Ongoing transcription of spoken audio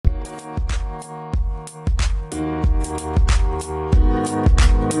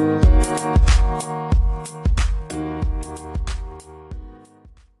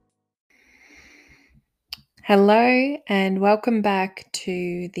Hello, and welcome back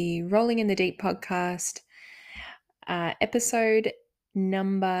to the Rolling in the Deep podcast, episode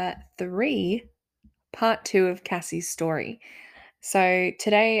number 3, part 2 of Cassie's story. So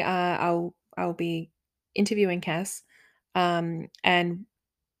today, I'll be interviewing Cass, and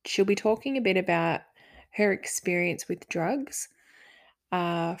she'll be talking a bit about her experience with drugs,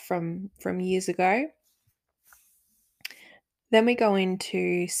 from years ago. Then we go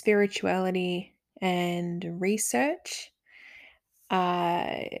into spirituality and research.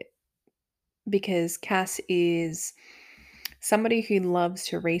 Uh, because Cass is somebody who loves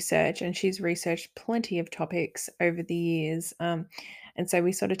to research, and she's researched plenty of topics over the years. And so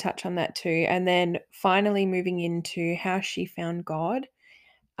we sort of touch on that too. And then finally moving into how she found God,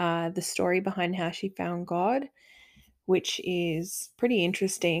 the story behind how she found God, which is pretty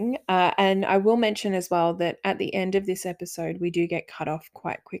interesting. And I will mention as well that at the end of this episode, we do get cut off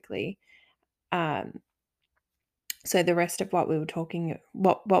quite quickly. So the rest of what we're talking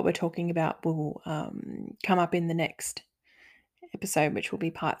about will come up in the next episode, which will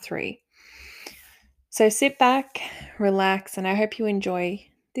be part 3. So sit back, relax, and I hope you enjoy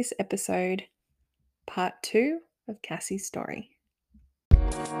this episode, part 2 of Cassie's story.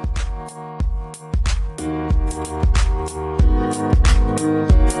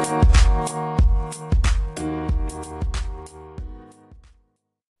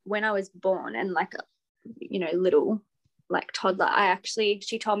 When I was born and little, toddler, she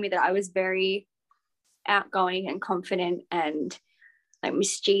told me that I was very outgoing and confident and like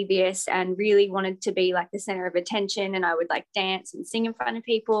mischievous and really wanted to be like the center of attention, and I would like dance and sing in front of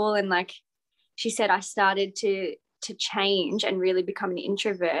people. And like she said, I started to change and really become an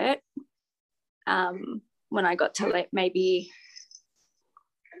introvert when I got to like maybe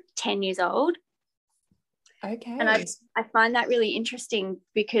 10 years old. Okay. And I find that really interesting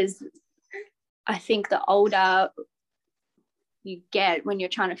because I think the older you get when you're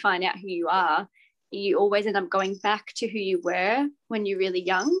trying to find out who you are, you always end up going back to who you were when you're really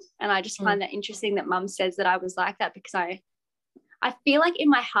young. And I just find that interesting that Mum says that I was like that, because I feel like in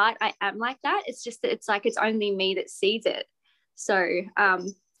my heart I am like that. It's just that it's like it's only me that sees it. So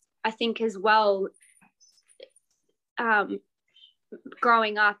I think as well,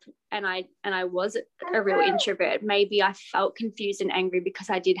 growing up and I was a real introvert, maybe I felt confused and angry because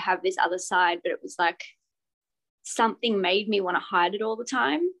I did have this other side, but it was like something made me want to hide it all the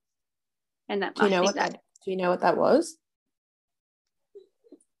time. And that do you know what that was?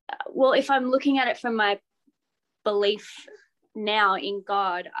 Well, if I'm looking at it from my belief now in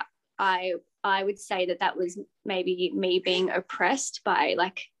God, I would say that was maybe me being oppressed by,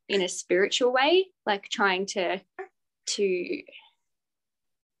 like, in a spiritual way, like trying to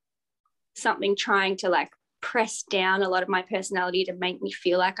like press down a lot of my personality to make me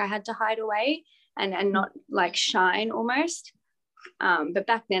feel like I had to hide away and not like shine almost. But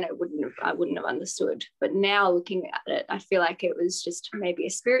back then I wouldn't have understood. But now looking at it, I feel like it was just maybe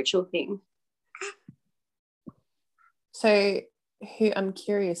a spiritual thing. So I'm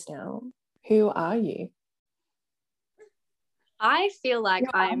curious now, who are you? I feel like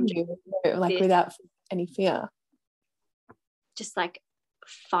I'm without any fear. Just like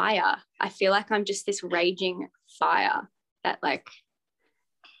fire. I feel like I'm just this raging fire that like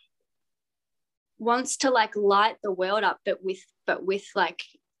wants to like light the world up, but with like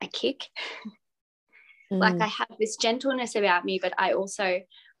a kick. Like I have this gentleness about me, but I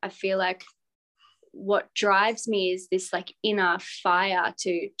feel like what drives me is this like inner fire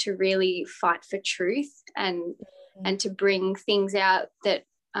to really fight for truth and to bring things out that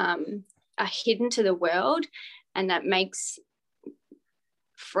are hidden to the world, and that makes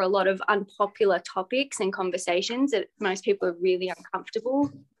for a lot of unpopular topics and conversations that most people are really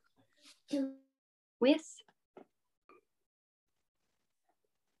uncomfortable with.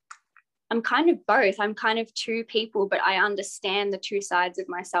 I'm kind of both. I'm kind of two people, but I understand the two sides of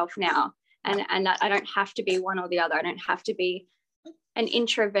myself now. And that I don't have to be one or the other. I don't have to be an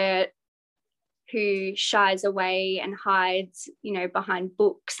introvert who shies away and hides, behind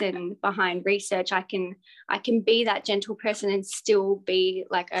books and behind research. I can be that gentle person and still be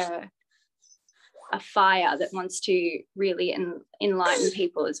like a fire that wants to really enlighten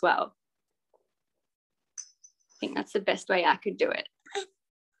people as well. I think that's the best way I could do it.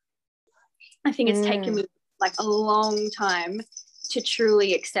 I think it's taken me like a long time to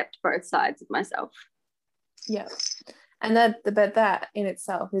truly accept both sides of myself. Yeah. And that in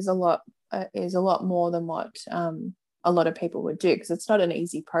itself is a lot more than what a lot of people would do, because it's not an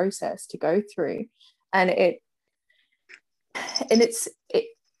easy process to go through, and it's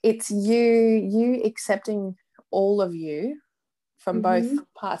you accepting all of you from both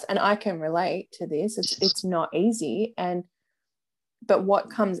parts, and I can relate to this. It's not easy, but what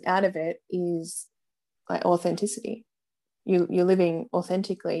comes out of it is like authenticity. You're living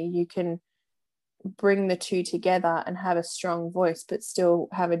authentically. You can bring the two together and have a strong voice but still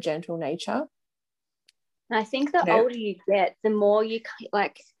have a gentle nature. And I think the older you get, the more you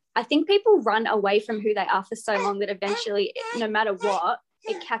like, I think people run away from who they are for so long that eventually, no matter what,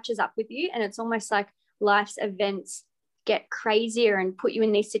 it catches up with you. And it's almost like life's events get crazier and put you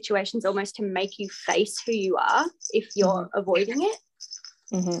in these situations almost to make you face who you are if you're avoiding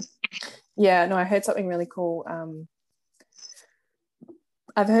it. Yeah, no, I heard something really cool.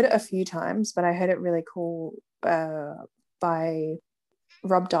 I've heard it a few times, but I heard it really cool by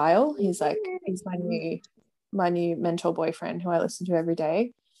Rob Dial. He's my new mentor boyfriend who I listen to every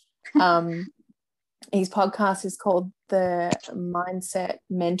day. His podcast is called the Mindset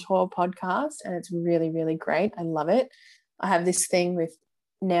Mentor Podcast, and it's really, really great. I love it. I have this thing with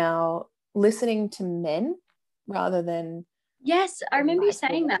now listening to men rather than... Yes, I remember you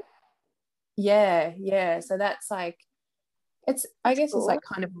saying that. Yeah. So that's like, I guess it's like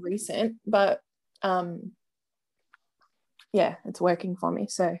kind of recent, but yeah, it's working for me,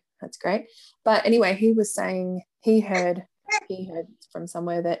 so that's great. But anyway, he was saying he heard from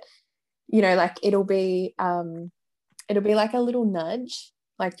somewhere that, you know, like it'll be like a little nudge,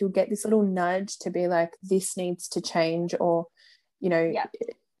 like you'll get this little nudge to be like, this needs to change, or, you know,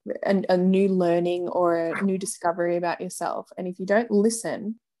 a new learning or a new discovery about yourself. And if you don't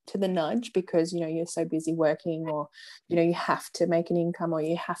listen to the nudge because, you know, you're so busy working, or, you know, you have to make an income, or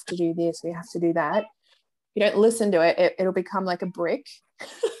you have to do this, or you have to do that, you don't listen to it, it'll become like a brick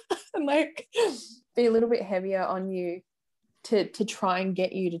and like be a little bit heavier on you to try and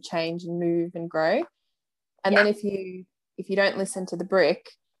get you to change and move and grow. And then if you don't listen to the brick,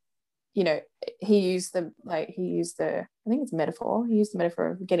 you know, he used the I think it's metaphor. He used the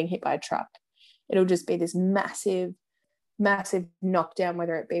metaphor of getting hit by a truck. It'll just be this massive knockdown,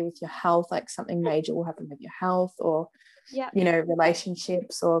 whether it be with your health, like something major will happen with your health, or you know,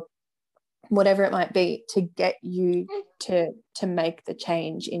 relationships, or whatever it might be, to get you to make the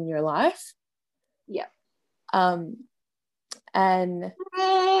change in your life. And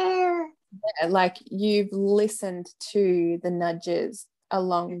like you've listened to the nudges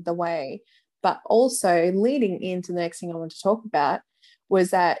along the way, but also leading into the next thing I want to talk about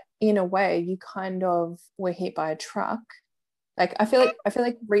was that in a way you kind of were hit by a truck. Like I feel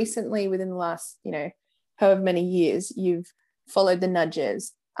like recently, within the last, you know, however many years, you've followed the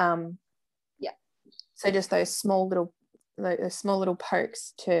nudges. So just those small little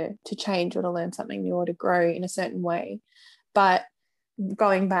pokes to change or to learn something new or to grow in a certain way. But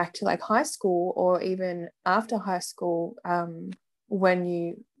going back to like high school, or even after high school, when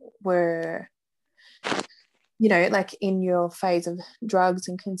you were, you know, like in your phase of drugs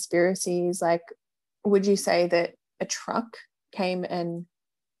and conspiracies, like would you say that a truck came and,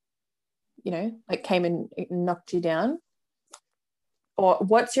 you know, like came and knocked you down? Or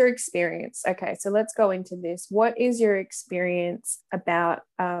what's your experience? Okay, so let's go into this. What is your experience about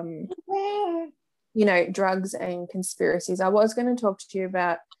you know, drugs and conspiracies? I was going to talk to you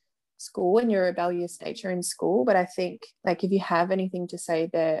about school and your rebellious nature in school, but I think like if you have anything to say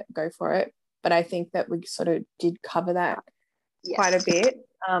there, go for it. But I think that we sort of did cover that quite a bit.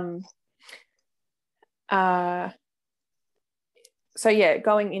 So yeah,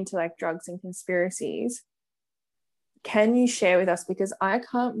 going into like drugs and conspiracies, can you share with us, because I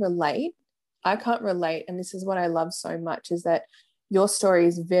can't relate, and this is what I love so much, is that your story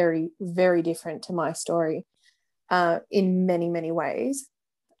is very, very different to my story in many, many ways.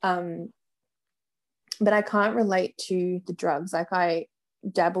 But I can't relate to the drugs. Like I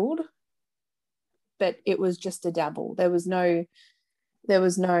dabbled, but it was just a dabble. There was no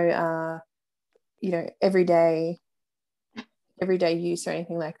you know, everyday use or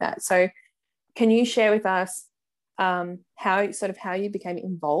anything like that. So can you share with us how you became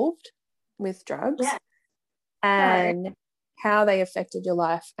involved with drugs and how they affected your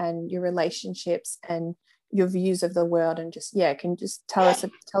life and your relationships and your views of the world, and just can you just tell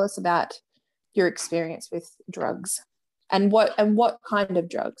us about your experience with drugs and what kind of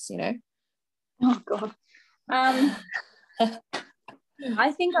drugs, you know? Oh god. I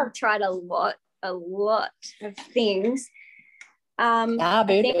think I've tried a lot of things. I've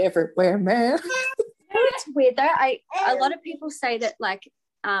been everywhere, man. It's weird though. A lot of people say that like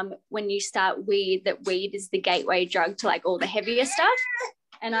when you start weed, that weed is the gateway drug to like all the heavier stuff.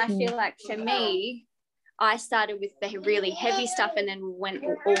 And I feel like for me, I started with the really heavy stuff and then went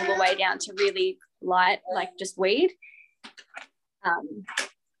all the way down to really light, like just weed.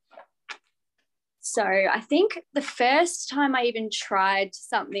 So I think the first time I even tried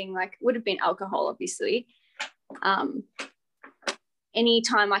something like would have been alcohol, obviously.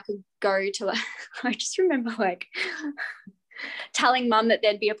 Anytime I could go to, like, I just remember like telling mum that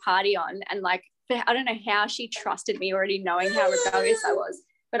there'd be a party on, and like I don't know how she trusted me, already knowing how rebellious I was.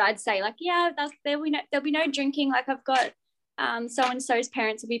 But I'd say like, yeah, there'll be no drinking. Like I've got so and so's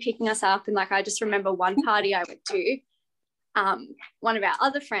parents will be picking us up, and like I just remember one party I went to. One of our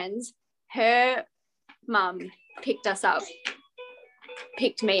other friends, her mum picked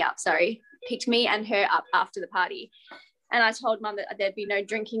me and her up after the party. And I told mum that there'd be no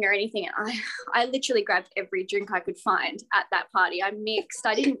drinking or anything. And I literally grabbed every drink I could find at that party. I mixed.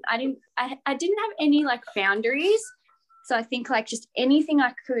 I didn't have any like boundaries. So I think like just anything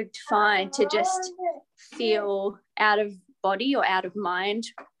I could find to just feel out of body or out of mind,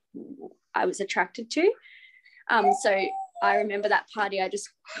 I was attracted to. So I remember that party.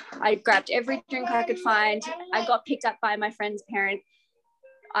 I grabbed every drink I could find. I got picked up by my friend's parent.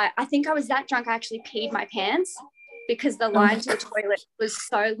 I think I was that drunk I actually peed my pants, because the line to the toilet was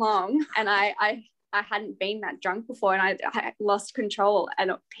so long, and I hadn't been that drunk before, and I lost control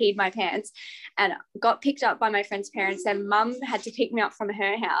and peed my pants and got picked up by my friend's parents. And mum had to pick me up from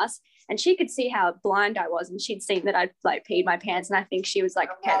her house, and she could see how blind I was, and she'd seen that I'd like peed my pants, and I think she was like,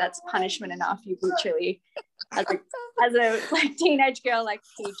 okay, that's punishment enough. You've literally as a like teenage girl like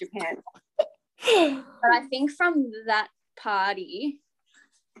peed your pants. But I think from that party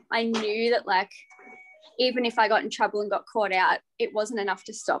I knew that like even if I got in trouble and got caught out, it wasn't enough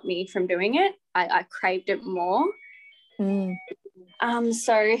to stop me from doing it. I craved it more.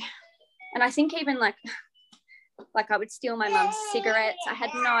 So, and I think even like I would steal my mum's cigarettes. I had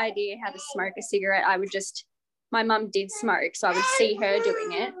no idea how to smoke a cigarette. My mum did smoke, so I would see her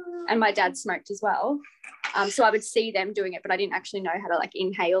doing it, and my dad smoked as well. So I would see them doing it, but I didn't actually know how to like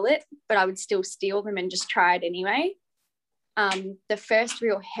inhale it, but I would still steal them and just try it anyway. The first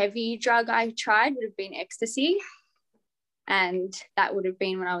real heavy drug I tried would have been ecstasy, and that would have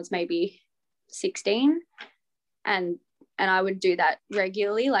been when I was maybe 16, and I would do that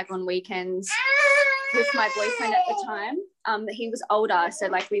regularly, like on weekends with my boyfriend at the time. He was older, so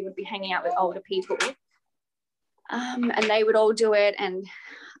like we would be hanging out with older people, and they would all do it. And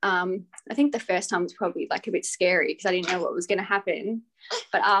I think the first time was probably like a bit scary because I didn't know what was going to happen,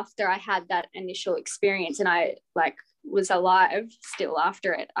 but after I had that initial experience and I like was alive still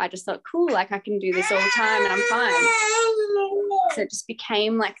after it, I just thought, cool, like I can do this all the time and I'm fine. So it just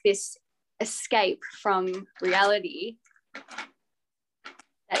became like this escape from reality,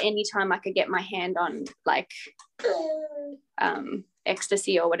 that anytime I could get my hand on like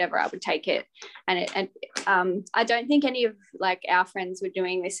ecstasy or whatever, I would take it. And I don't think any of like our friends were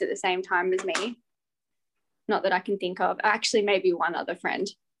doing this at the same time as me, not that I can think of. Actually, maybe one other friend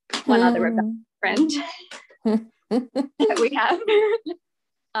that we have.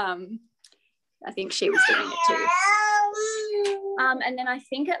 I think she was doing it too. And then I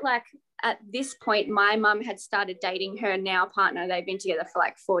think at this point, my mum had started dating her now partner. They've been together for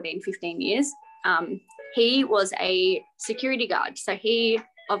like 14, 15 years. He was a security guard. So he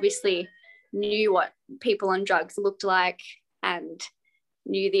obviously knew what people on drugs looked like and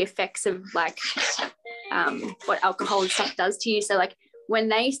knew the effects of like what alcohol and stuff does to you. So like when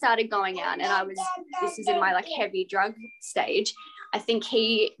they started going out and this is in my like heavy drug stage, I think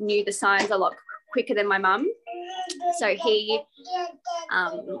he knew the signs a lot quicker than my mum. So he,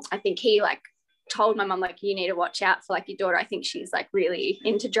 I think he like told my mum, like, you need to watch out for like your daughter. I think she's like really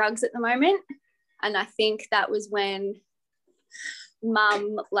into drugs at the moment. And I think that was when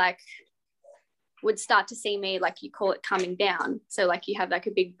mum like would start to see me, like you call it coming down. So like you have like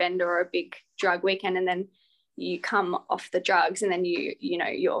a big bender or a big drug weekend and then you come off the drugs and then you know,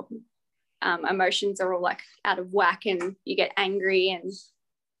 your emotions are all like out of whack and you get angry, and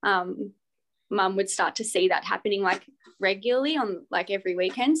mum would start to see that happening like regularly on like every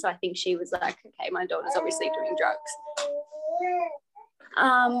weekend. So I think she was like, okay, my daughter's obviously doing drugs.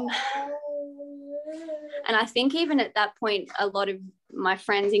 And I think even at that point, a lot of my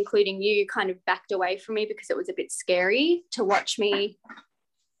friends, including you, kind of backed away from me because it was a bit scary to watch me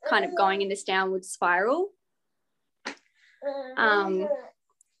kind of going in this downward spiral.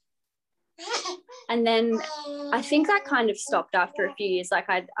 And then I think that kind of stopped after a few years. Like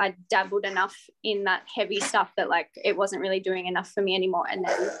I dabbled enough in that heavy stuff that like it wasn't really doing enough for me anymore. And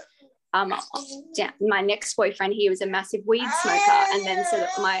then my next boyfriend, he was a massive weed smoker, and then so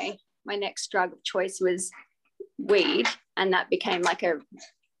that my next drug of choice was weed, and that became like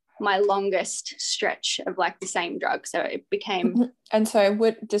my longest stretch of like the same drug. So it became. And so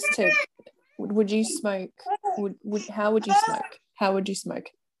would you smoke? How would you smoke? How would you smoke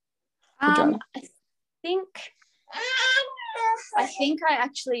the drug? think I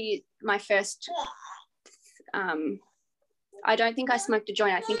actually, my first, I don't think I smoked a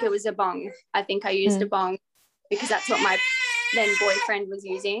joint. I think it was a bong. I think I used a bong because that's what my then boyfriend was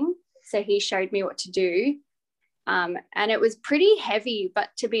using. So he showed me what to do. And it was pretty heavy, but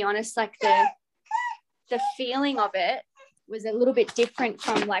to be honest, like the feeling of it was a little bit different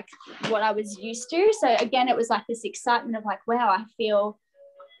from like what I was used to. So again, it was like this excitement of like, wow, I feel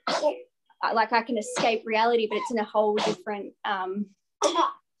like I can escape reality, but it's in a whole different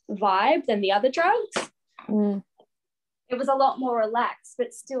vibe than the other drugs. It was a lot more relaxed,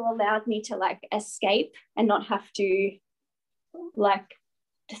 but still allowed me to like escape and not have to like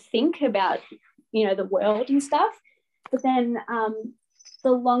to think about, you know, the world and stuff. But then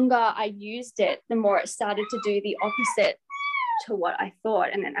the longer I used it, the more it started to do the opposite to what I thought,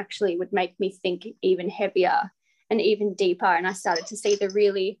 and it actually would make me think even heavier and even deeper. And I started to see the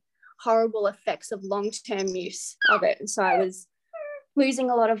really horrible effects of long-term use of it. And so I was losing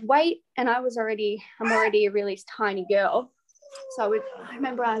a lot of weight, and I'm already a really tiny girl. So I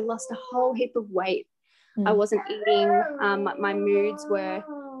remember I lost a whole heap of weight. I wasn't eating. My moods were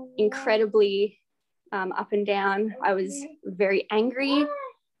incredibly up and down. I was very angry,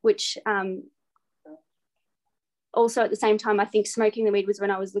 which also at the same time, I think smoking the weed was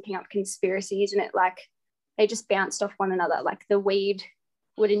when I was looking up conspiracies, and it like they just bounced off one another. Like the weed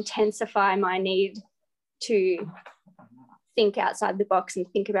would intensify my need to think outside the box and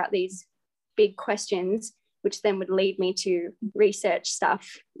think about these big questions, which then would lead me to research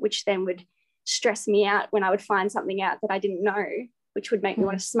stuff, which then would stress me out when I would find something out that I didn't know, which would make me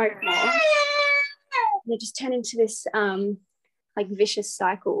want to smoke more. And it just turned into this like vicious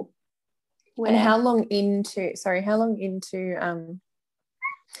cycle. And how long into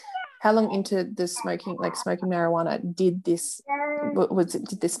the smoking marijuana did this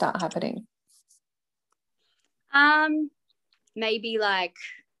start happening? Maybe like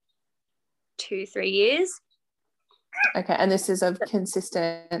 2-3 years. Okay, and this is of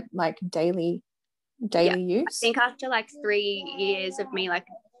consistent like daily use? I think after like 3 years of me like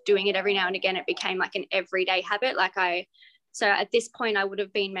doing it every now and again, it became like an everyday habit. So at this point I would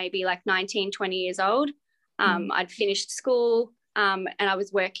have been maybe like 19, 20 years old. I'd finished school and I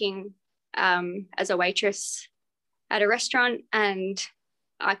was working as a waitress at a restaurant, and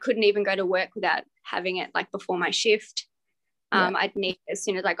I couldn't even go to work without having it like before my shift. I'd need it as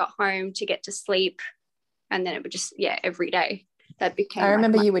soon as I got home to get to sleep, and then it would just every day. That became. I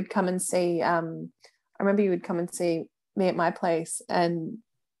remember you would come and see. Me at my place, and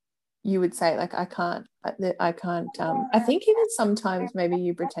you would say like, I can't. I think even sometimes maybe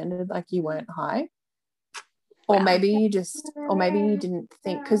you pretended like you weren't high, or maybe you didn't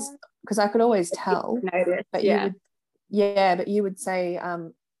think, because I could always tell. But you would say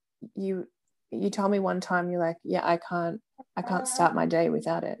you told me one time, you're like, I can't start my day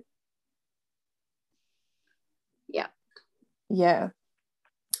without it. Yeah.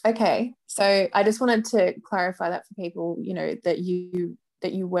 Okay, so I just wanted to clarify that for people, you know, that you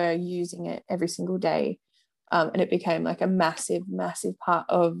were using it every single day, and it became like a massive part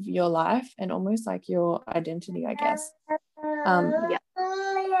of your life and almost like your identity, I guess.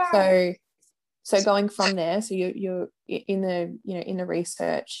 So going from there, so you're in the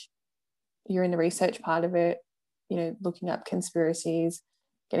research. You're in the research part of it, you know, looking up conspiracies,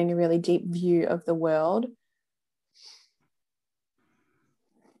 getting a really deep view of the world.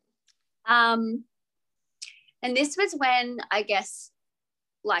 And this was when, I guess,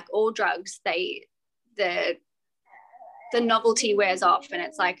 like all drugs, the novelty wears off, and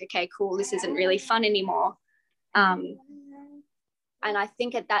it's like, okay, cool, this isn't really fun anymore. And I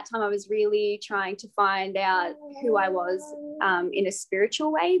think at that time I was really trying to find out who I was in a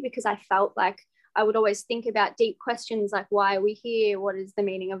spiritual way, because I felt like I would always think about deep questions like, why are we here? What is the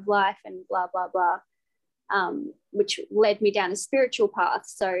meaning of life? And blah, blah, blah, which led me down a spiritual path.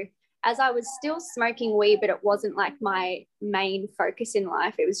 So as I was still smoking weed, but it wasn't like my main focus in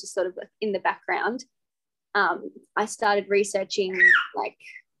life, it was just sort of in the background, I started researching like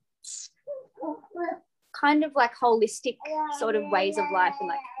kind of like holistic sort of ways of life and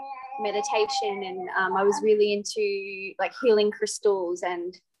like meditation, and I was really into like healing crystals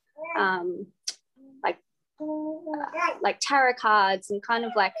and like tarot cards and kind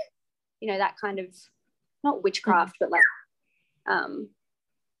of like, you know, that kind of, not witchcraft, but like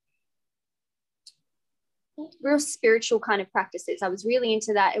real spiritual kind of practices. I was really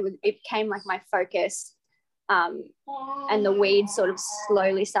into that. It became like my focus, and the weed sort of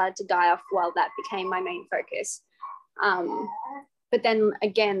slowly started to die off while that became my main focus. But then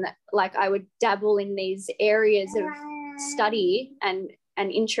again, like I would dabble in these areas of study and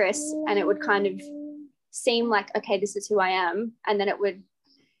interests, and it would kind of seem like, okay, this is who I am, and then it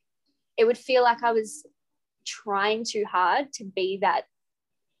would feel like I was trying too hard to be that,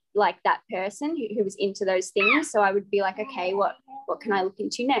 like that person who was into those things. So I would be like, okay, what can I look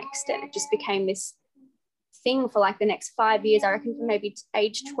into next? And it just became this thing for like the next 5 years. I reckon from maybe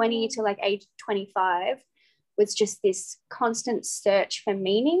age 20 to like age 25 was just this constant search for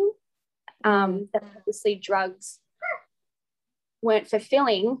meaning, that obviously drugs weren't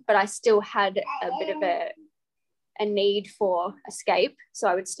fulfilling, but I still had a bit of a need for escape. So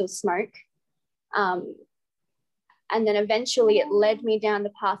I would still smoke. And then eventually it led me down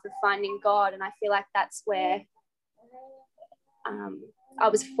the path of finding God. And I feel like that's where I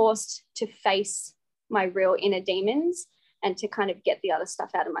was forced to face my real inner demons and to kind of get the other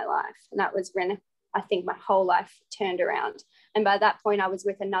stuff out of my life. And that was when I think my whole life turned around. And by that point I was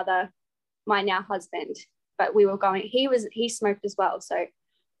with my now husband, but he smoked as well. So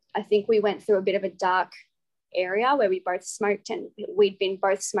I think we went through a bit of a dark area where we both smoked, and we'd been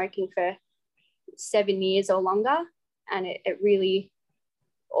both smoking for 7 years or longer. And it really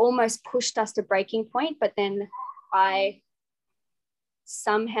almost pushed us to breaking point. But then I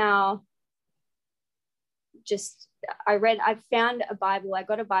somehow I found a Bible. I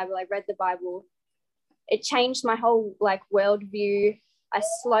got a Bible. I read the Bible. It changed my whole like worldview. I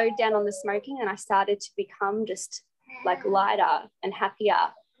slowed down on the smoking and I started to become just like lighter and happier.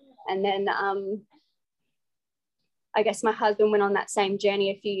 And then I guess my husband went on that same journey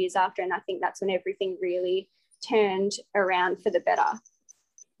a few years after. And I think that's when everything really turned around for the better.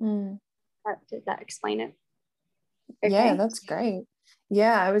 Did that explain it? Okay. Yeah, that's great.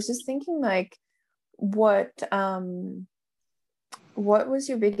 Yeah, I was just thinking like what was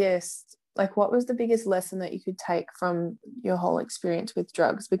your biggest, like what was the biggest lesson that you could take from your whole experience with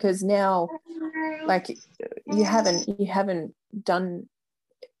drugs? Because now like you haven't done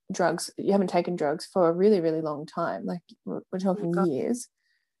drugs, you haven't taken drugs for a really, really long time. Like we're talking years.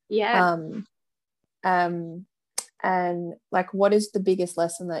 Yeah. And like what is the biggest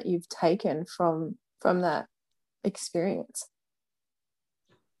lesson that you've taken from that experience?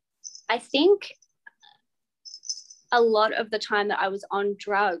 I think a lot of the time that I was on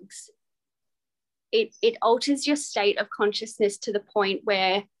drugs, it alters your state of consciousness to the point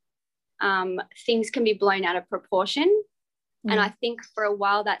where things can be blown out of proportion. And I think for a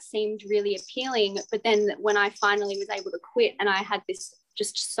while that seemed really appealing. But then when I finally was able to quit and I had this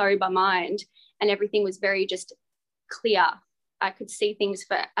just sober mind and everything was very just clear, I could see things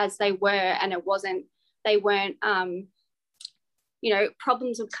for as they were, and they weren't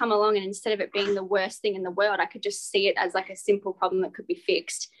problems would come along, and instead of it being the worst thing in the world, I could just see it as like a simple problem that could be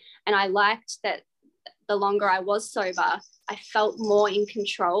fixed. And I liked that the longer I was sober, I felt more in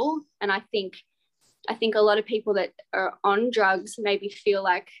control. And I think a lot of people that are on drugs maybe feel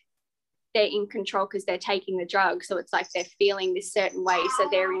like they're in control because they're taking the drug. So it's like they're feeling this certain way, so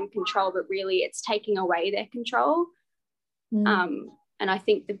they're in control, but really it's taking away their control. And I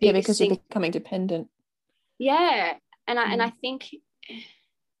think the biggest because you're becoming dependent. Yeah. And I think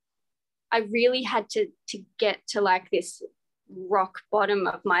I really had to get to like this rock bottom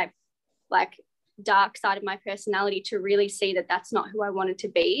of my like dark side of my personality to really see that that's not who I wanted to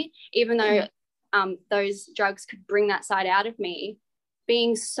be, even though those drugs could bring that side out of me.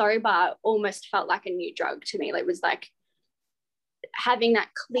 Being sober almost felt like a new drug to me. Like, it was like having that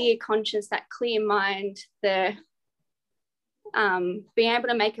clear conscience, that clear mind, the being able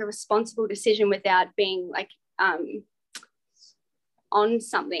to make a responsible decision without being like on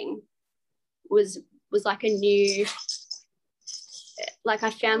something was like a new, like I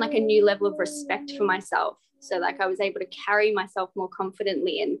found like a new level of respect for myself. So like I was able to carry myself more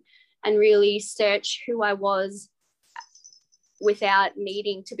confidently and really search who I was without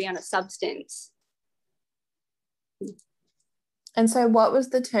needing to be on a substance. And so what was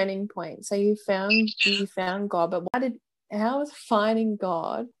the turning point? So you found God, but how was finding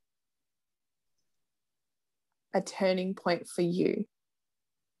God a turning point for you?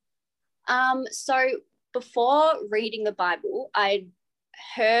 So before reading the Bible, I'd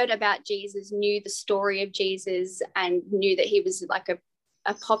heard about Jesus, knew the story of Jesus, and knew that he was like a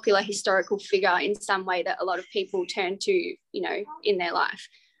popular historical figure in some way that a lot of people turn to, you know, in their life.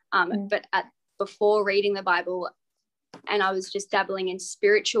 But before reading the Bible, and I was just dabbling in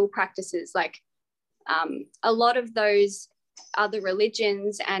spiritual practices, like a lot of those other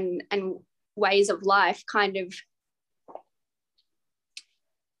religions and ways of life kind of,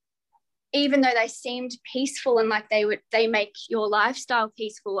 even though they seemed peaceful and like they make your lifestyle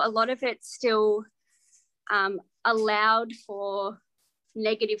peaceful, a lot of it still allowed for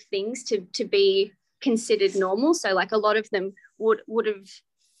negative things to be considered normal. So like a lot of them would have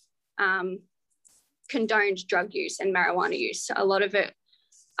condoned drug use and marijuana use. A lot of it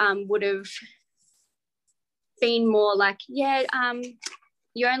would have been more like, yeah,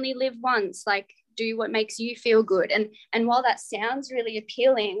 you only live once, like do what makes you feel good. And while that sounds really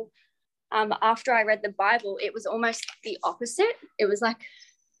appealing, after I read the Bible, it was almost the opposite. It was like,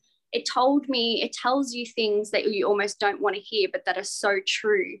 it tells you things that you almost don't want to hear, but that are so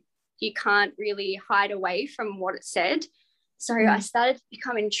true. You can't really hide away from what it said. So I started to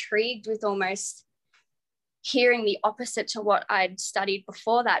become intrigued with almost hearing the opposite to what I'd studied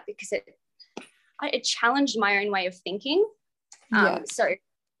before that, because it challenged my own way of thinking. So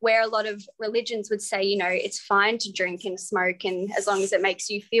where a lot of religions would say, you know, it's fine to drink and smoke and as long as it makes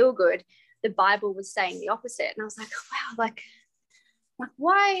you feel good, the Bible was saying the opposite. And I was like, wow, like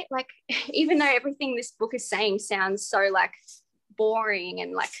why? Like, even though everything this book is saying sounds so like boring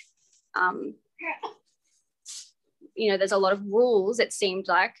and like, you know, there's a lot of rules, it seemed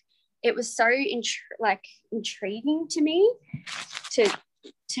like, it was so intriguing to me to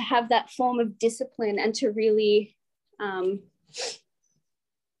have that form of discipline and to really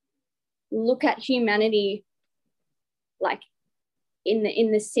look at humanity like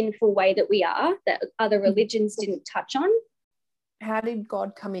in the sinful way that we are, that other religions didn't touch on. How did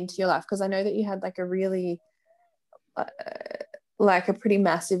God come into your life? Because I know that you had like a really like a pretty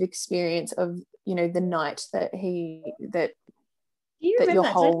massive experience of, you know, the night that your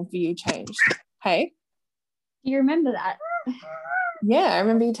whole view changed. Hey, do you remember that? Yeah, I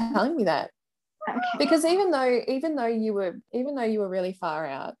remember you telling me that. Okay. Because even though you were really far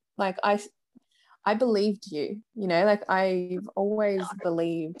out, like I believed you, you know, like I've always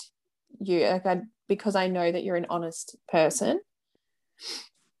believed you, like because I know that you're an honest person.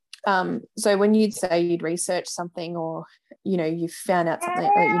 So when you'd say you'd research something, or you know, you found out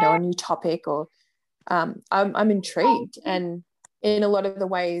something, you know, a new topic, or I'm intrigued. And in a lot of the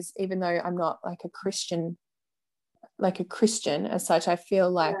ways, even though I'm not like a Christian as such, I feel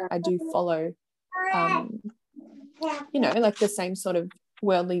like I do follow you know, like the same sort of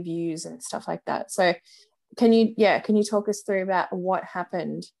worldly views and stuff like that. So can you talk us through about what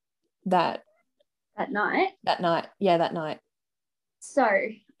happened that night? That night. So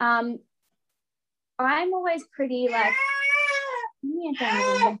I'm always pretty like,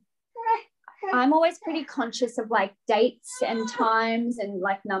 I'm always pretty conscious of like dates and times and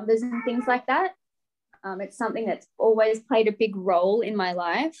like numbers and things like that. It's something that's always played a big role in my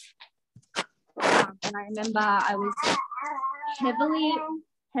life. And I remember I was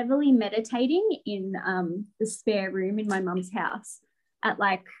heavily meditating in the spare room in my mum's house at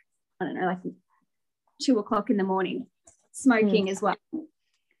like, I don't know, like 2 o'clock in the morning, smoking as well.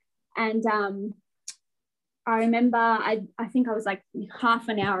 And I remember I think I was like half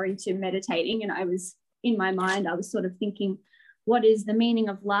an hour into meditating, and I was in my mind, I was sort of thinking, what is the meaning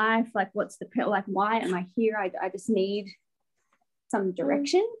of life? Like, what's like, why am I here? I just need some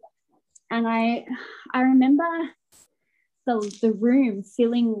direction. And I remember the room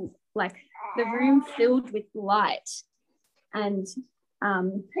filling, like the room filled with light, and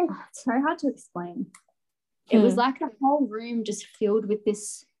it's so hard to explain. It was like the whole room just filled with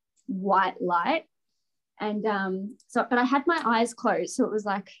this white light. And but I had my eyes closed, so it was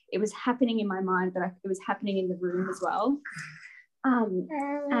like it was happening in my mind, but it was happening in the room as well.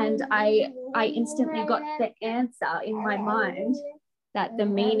 And I instantly got the answer in my mind that the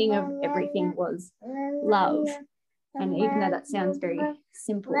meaning of everything was love. And even though that sounds very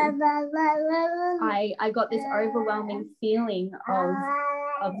simple, I got this overwhelming feeling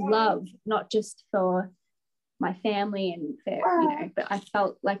of love, not just for my family and for, you know, but I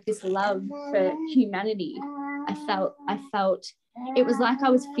felt like this love for humanity. I felt it was like I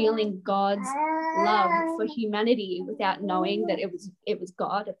was feeling God's love for humanity without knowing that it was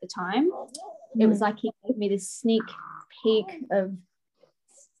God at the time. It was like he gave me this sneak peek of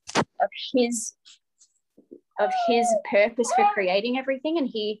his purpose for creating everything, and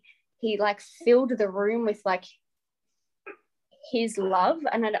he like filled the room with like his love.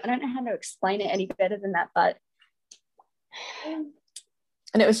 And I don't know how to explain it any better than that, but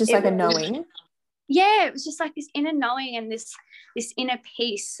and it was just like a knowing. Yeah, it was just like this inner knowing and this inner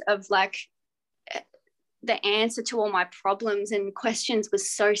peace of like the answer to all my problems and questions was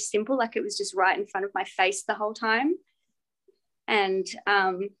so simple, like it was just right in front of my face the whole time. And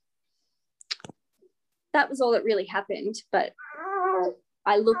that was all that really happened. But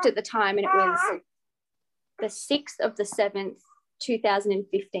I looked at the time and it was the 6th of the 7th,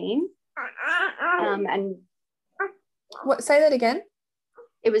 2015. And what? Say that again.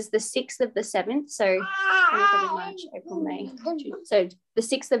 It was the 6th of the 7th, so March, April, May, June. So the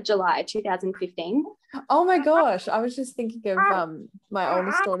 6th of July, 2015. Oh my gosh, I was just thinking of my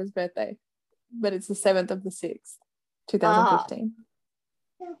oldest daughter's birthday. but it's the 7th of the 6th, Ah, 2015.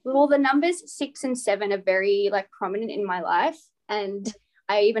 well, the numbers 6 and 7 are very like prominent in my life, and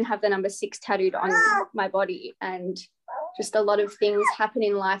I even have the number 6 tattooed on my body, and just a lot of things happen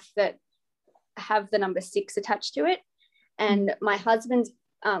in life that have the number 6 attached to it. And my husband's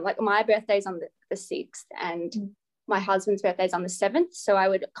like my birthday's on the 6th, and my husband's birthday's on the 7th, so I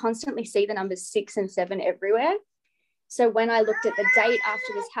would constantly see the numbers 6 and 7 everywhere. So when I looked at the date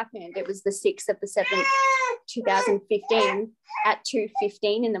after this happened, it was the 6th of the 7th, 2015 at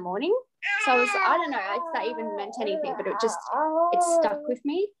 2:15 in the morning. So I don't know if that even meant anything, but it stuck with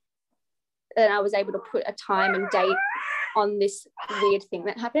me. And I was able to put a time and date on this weird thing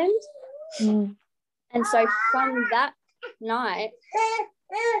that happened. And so from that night,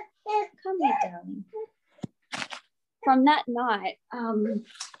 come here, darling. From that night,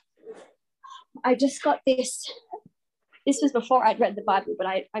 I just got this was before I'd read the Bible, but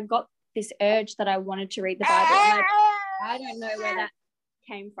I got this urge that I wanted to read the Bible. And I don't know where that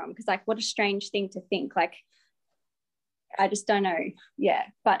came from, because like, what a strange thing to think. Like, I just don't know. Yeah.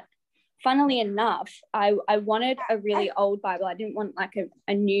 But funnily enough, I wanted a really old Bible. I didn't want like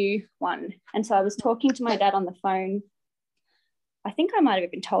a new one. And so I was talking to my dad on the phone. I think I might have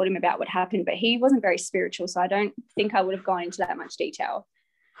even told him about what happened, but he wasn't very spiritual, so I don't think I would have gone into that much detail.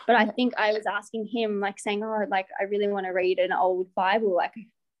 But I think I was asking him, like saying, oh, like I really want to read an old Bible, like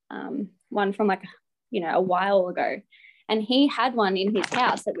one from like, a while ago. And he had one in his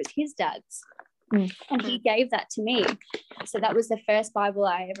house that was his dad's. And he gave that to me. So that was the first Bible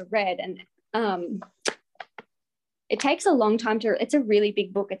I ever read. And it takes a long time it's a really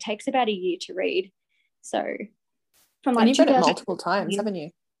big book. It takes about a year to read. So from like, and you've read it multiple times, haven't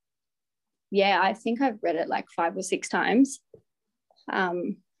you? Yeah, I think I've read it like 5 or 6 times.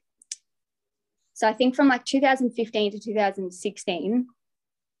 So I think from like 2015 to 2016,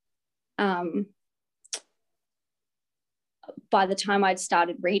 by the time I'd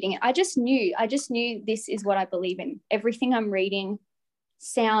started reading it, I just knew this is what I believe in. Everything I'm reading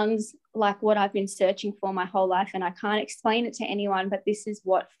sounds like what I've been searching for my whole life, and I can't explain it to anyone, but this is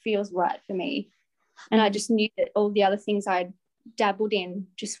what feels right for me. And I just knew that all the other things I'd dabbled in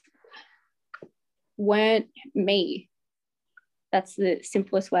just weren't me. That's the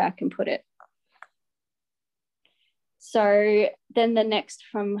simplest way I can put it. So then the next,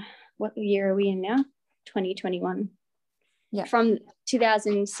 from what year are we in now? 2021. Yeah. From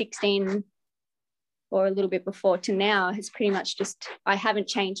 2016 or a little bit before to now has pretty much just, I haven't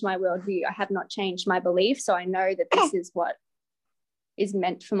changed my worldview. I have not changed my belief. So I know that this is what is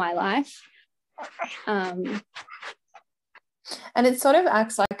meant for my life. And it sort of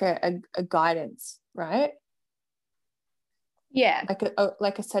acts like a guidance, right? Yeah.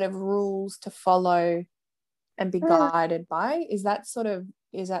 Like a set of rules to follow and be guided by. Is that sort of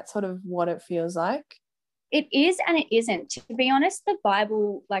what it feels like? It is and it isn't. To be honest, the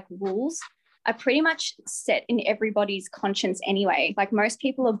Bible like rules are pretty much set in everybody's conscience anyway. Like most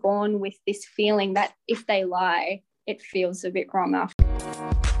people are born with this feeling that if they lie, it feels a bit wrong after.